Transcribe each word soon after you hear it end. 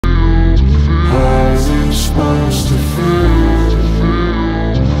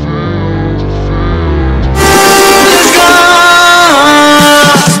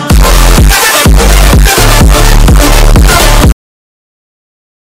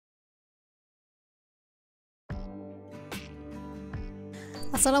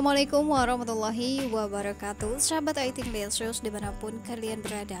Assalamualaikum warahmatullahi wabarakatuh. Sahabat Ayu Ting-Ting dimanapun kalian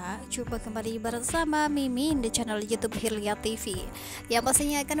berada, jumpa kembali bersama Mimin di channel YouTube Hilya TV, yang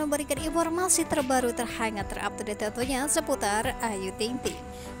pastinya akan memberikan informasi terbaru, terhangat, terupdate tentunya seputar Ayu Ting-Ting.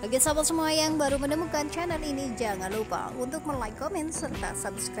 Bagi sahabat semua yang baru menemukan channel ini, jangan lupa untuk like, komen, serta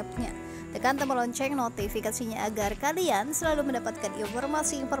subscribe-nya. Tekan tombol lonceng notifikasinya agar kalian selalu mendapatkan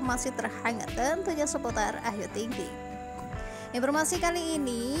informasi-informasi terhangat tentunya seputar Ayu Ting-Ting. Informasi kali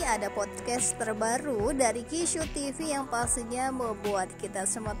ini ada podcast terbaru dari Kishu TV yang pastinya membuat kita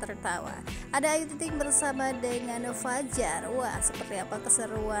semua tertawa. Ada Ayu Ting-Ting bersama dengan Fajar. Wah, seperti apa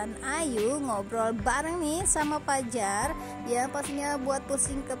keseruan Ayu ngobrol bareng nih sama Fajar yang pastinya buat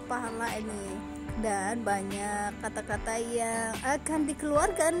pusing kepala ini. Dan banyak kata-kata yang akan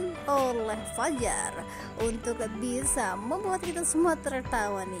dikeluarkan oleh Fajar untuk bisa membuat kita semua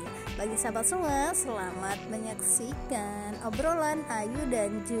tertawa nih. Bagi sahabat semua, selamat menyaksikan obrolan Ayu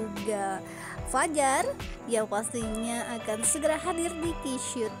dan juga Fajar yang pastinya akan segera hadir di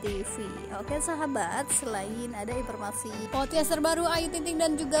Kishu TV. Oke sahabat, selain ada informasi podcast terbaru Ayu Ting-Ting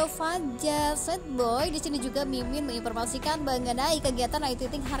dan juga Fajar Sad Boy, di sini juga Mimin menginformasikan mengenai kegiatan Ayu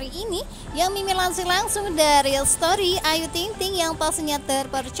Ting-Ting hari ini yang Mimin langsung dari story Ayu Ting-Ting yang pastinya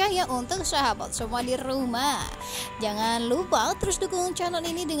terpercaya untuk sahabat semua di rumah. Jangan lupa terus dukung channel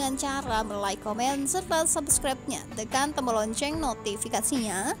ini dengan cara like, komen, serta subscribe-nya. Tekan tombol lonceng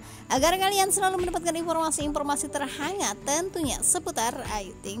notifikasinya agar kalian selalu mendapatkan informasi-informasi terhangat tentunya seputar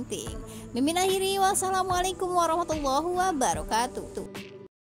Ayu Ting-Ting. Mimin akhiri, wassalamualaikum warahmatullahi wabarakatuh.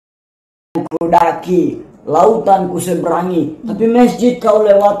 Ku daki, lautan ku seberangi, tapi masjid kau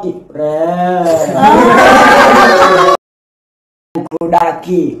lewati. Ku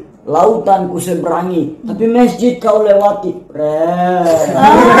daki, lautan ku seberangi, tapi masjid kau lewati.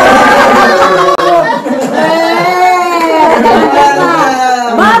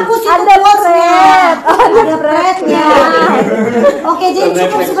 Bagus, ada rap, ada rapnya. Oke, jadi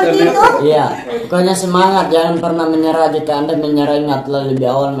cukup seperti itu. Iya, pokoknya semangat, jangan pernah menyerah. Jika Anda menyerah, ingatlah lebih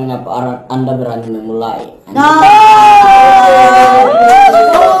awal mengapa Anda berani memulai.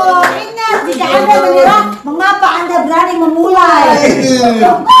 Ingat, jika Anda menyerah, mengapa Anda berani memulai?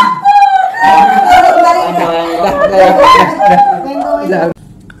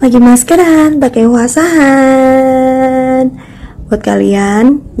 Lagi maskeran, pakai wasahan. Buat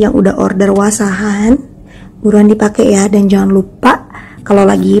kalian yang udah order wasahan, buruan dipakai ya. Dan jangan lupa kalau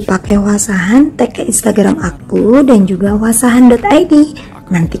lagi pakai wasahan, tag ke Instagram aku dan juga wasahan.id.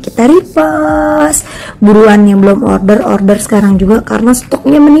 Nanti kita repost. Buruan yang belum order sekarang juga karena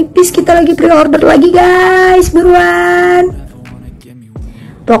stoknya menipis. Kita lagi pre-order lagi guys, buruan.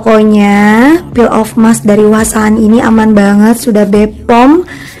 Pokoknya peel off mask dari wasahan ini aman banget, sudah BPOM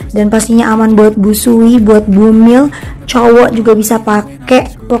dan pastinya aman buat busui, buat bumil, cowok juga bisa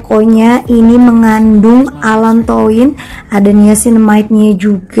pakai. Pokoknya ini mengandung allantoin, ada niacinamide-nya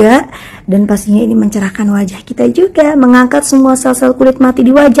juga, dan pastinya ini mencerahkan wajah kita juga, mengangkat semua sel-sel kulit mati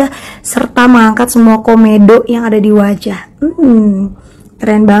di wajah serta mengangkat semua komedo yang ada di wajah.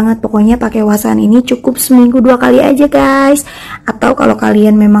 Keren banget. Pokoknya pakai wasahan ini cukup seminggu 2 kali aja guys, atau kalau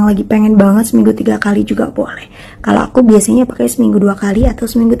kalian memang lagi pengen banget seminggu 3 kali juga boleh. Kalau aku biasanya pakai seminggu 2 kali atau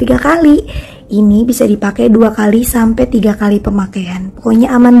seminggu 3 kali. Ini bisa dipakai 2 kali sampai 3 kali pemakaian.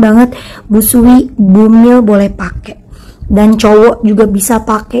 Pokoknya aman banget, busui, bumil boleh pakai, dan cowok juga bisa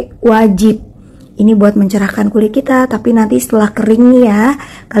pakai, wajib. Ini buat mencerahkan kulit kita, tapi nanti setelah kering nih ya,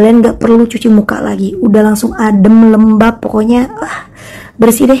 kalian gak perlu cuci muka lagi, udah langsung adem, lembab, pokoknya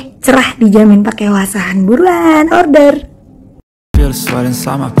bersih deh, cerah, dijamin pakai wasahan. Buruan order. Feel the sweat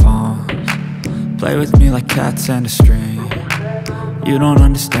inside my palms. Play with me like cats and a string. You don't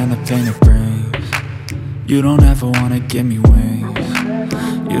understand the pain it brings. You don't ever wanna give me wings.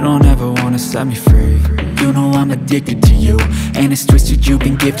 You don't ever wanna set me free. You know I'm addicted to you, and it's twisted, you've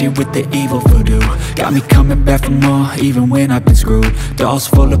been gifted with the evil voodoo. Got me coming back for more, even when I've been screwed. Dolls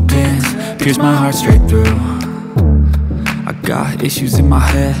full of pins, pierce my heart straight through. I got issues in my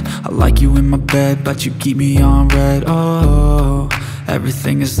head, I like you in my bed, but you keep me on red. Oh,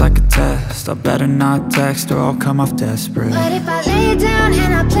 everything is like a test, I better not text or I'll come off desperate. But if I lay down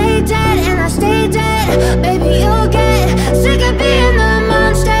and I play dead and I stay dead, baby you'll get sick of being the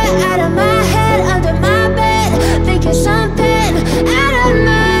monster out of my head, under my bed, thinking something out of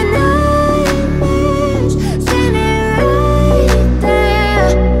my nightmares, standing right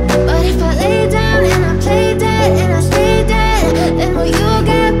there. But if I lay down and I play dead and I stay dead, then will you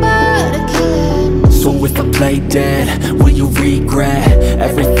get bored again? So if I play dead, will you regret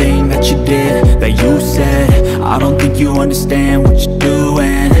everything that you did, that you said? I don't think you understand what you're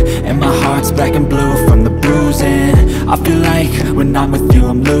doing, and my heart's black and blue from the bruising. I feel like when I'm with you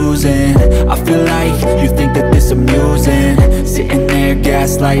I'm losing. I feel like you think that this amusing, sitting there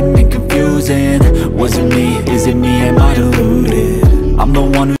gaslighting and confusing. Was it me? Is it me? Am I deluded? I'm the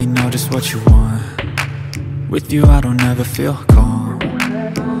one who know just what you want. With you I don't ever feel calm.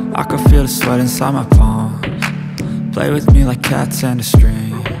 I can feel the sweat inside my palms. Play with me like cats and a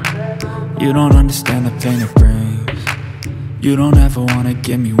string. You don't understand the pain it brings. You don't ever wanna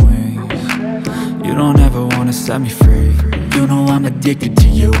give me wings. You don't ever wanna set me free. You know I'm addicted to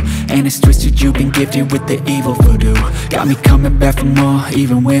you, and it's twisted, you've been gifted with the evil voodoo. Got me coming back for more,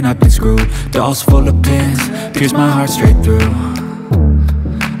 even when I've been screwed. Dolls full of pins, pierce my heart straight through.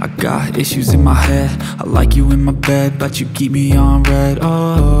 I got issues in my head, I like you in my bed, but you keep me on red.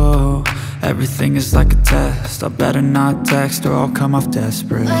 Oh, everything is like a test, I better not text or I'll come off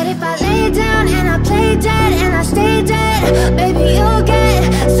desperate. But if I lay down and I play dead and I stay dead, baby you'll get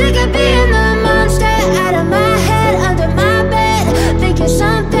sick of being the monster out of my head, under my bed, thinking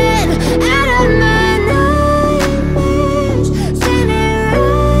something out of my nightmares, standing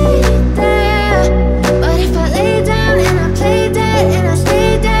right there. But if I lay down and I play dead and I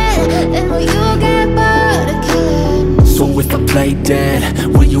stay dead, then will you get bored of killing? So if I play dead,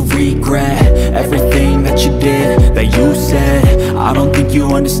 will you regret everything that you did, that you said? I don't think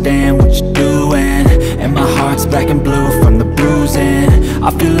you understand what you're doing, and my heart's black and blue from the bruising. I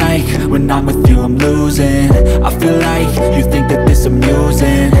feel like when I'm with you I'm losing. I feel like you think that this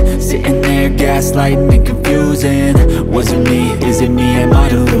amusing, sitting there gaslighting and confusing. Was it me? Is it me? Am I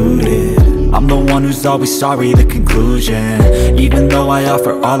deluded? I'm the one who's always sorry, the conclusion, even though I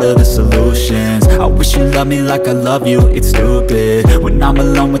offer all of the solutions. I wish you loved me like I love you, it's stupid. When I'm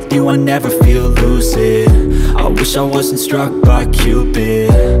alone with you I never feel lucid. I wish I wasn't struck by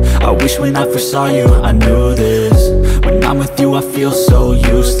Cupid. I wish when I first saw you I knew this. When I'm with you I feel so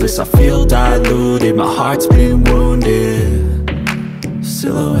useless, I feel diluted, my heart's been wounded.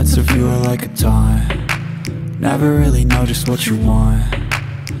 Silhouettes of you are like a taunt, never really know just what you want.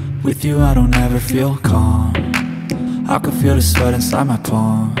 With you I don't ever feel calm. I can feel the sweat inside my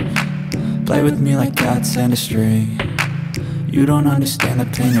palms. Play with me like cats and a string. You don't understand the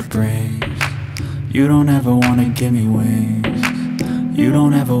pain it brings. You don't ever wanna give me wings. You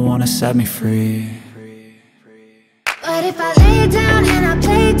don't ever wanna set me free. But if I lay down and I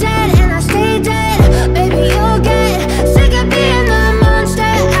play dead and I stay dead, baby you'll get sick of being the monster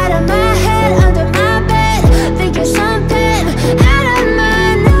out of my head, under my bed, thinking something out of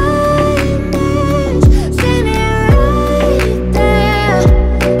my nightmares, standing right there.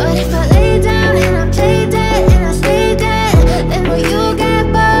 But if I lay down and I play dead and I stay dead, then will you get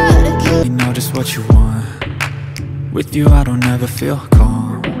bored of killing? You know just what you want. With you I don't ever feel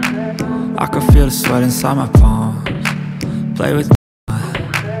calm. I can feel the sweat inside my palms. Play with me,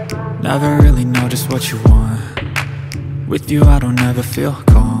 never really know just what you want. With you I don't ever feel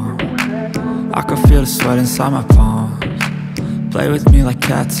calm. I can feel the sweat inside my palms. Play with me like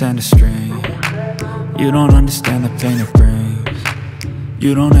cats and a string. You don't understand the pain it brings.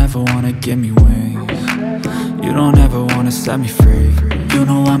 You don't ever wanna give me wings. You don't ever wanna set me free. You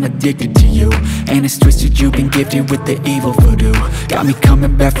know I'm addicted to you, and it's twisted, you've been gifted with the evil voodoo. Got me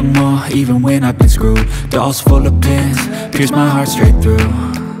coming back for more, even when I've been screwed. Dolls full of pins, pierce my heart straight through.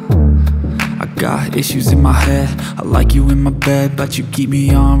 I got issues in my head, I like you in my bed, but you keep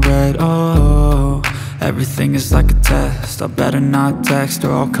me on red. Oh, everything is like a test, I better not text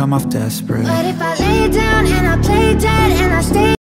or I'll come off desperate. But if I lay down and I play dead and I stay